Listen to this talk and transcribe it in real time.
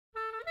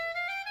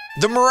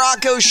The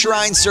Morocco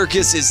Shrine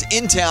Circus is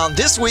in town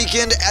this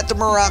weekend at the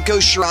Morocco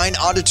Shrine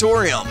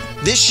Auditorium.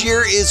 This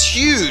year is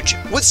huge,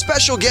 with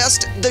special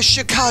guest, the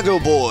Chicago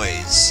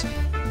Boys.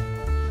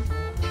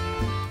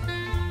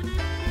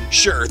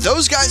 Sure,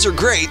 those guys are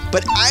great,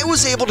 but I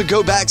was able to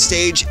go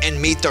backstage and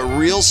meet the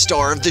real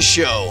star of the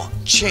show,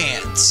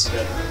 Chance.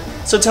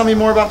 So tell me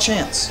more about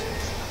Chance.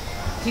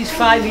 He's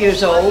 5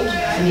 years old,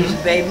 and he's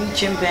a baby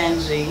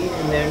chimpanzee,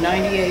 and they're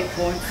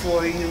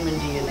 98.4 human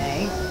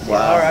DNA. They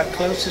are our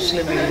closest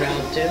living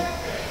relative.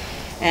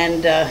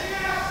 And,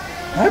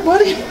 Hi,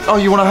 buddy. Oh,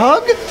 you want a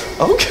hug?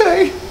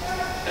 Okay.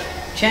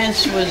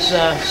 Chance was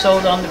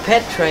sold on the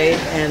pet trade,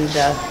 and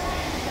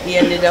he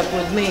ended up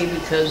with me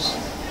because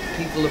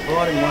people that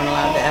bought him weren't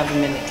allowed to have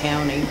him in the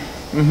county.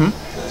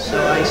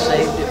 So I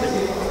saved him, and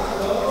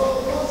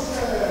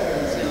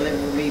he's gonna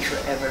live with me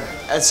forever.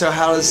 And so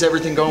how is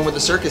everything going with the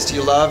circus? Do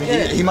you love?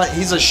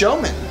 He's a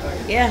showman.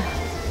 Yeah.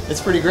 It's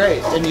pretty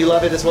great. And you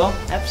love it as well?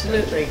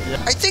 Absolutely.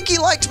 I think he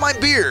liked my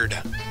beard.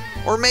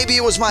 Or maybe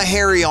it was my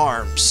hairy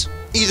arms.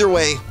 Either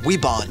way, we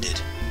bonded.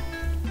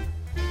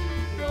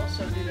 We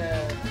also did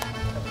a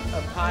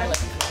pilot.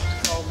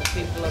 It's called The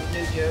People of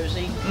New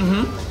Jersey.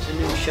 It's a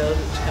new show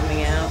that's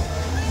coming out.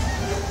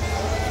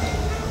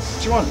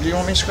 Do you want me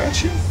to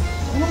scratch you? I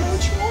don't know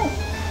what you want.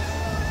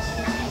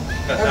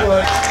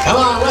 Come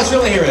on, let's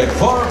really hear it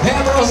for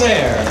Pam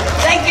Rosaire.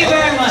 Thank you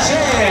very much.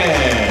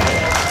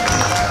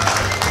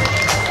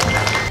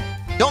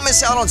 Don't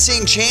miss out on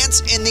seeing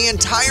Chance and the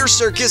entire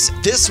circus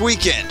this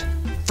weekend.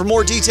 For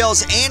more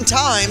details and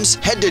times,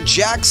 head to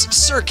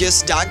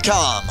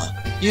JAXCircus.com.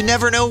 You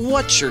never know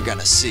what you're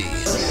gonna see.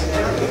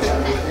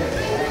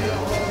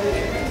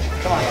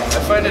 I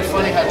find it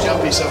funny how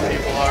jumpy some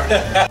people are.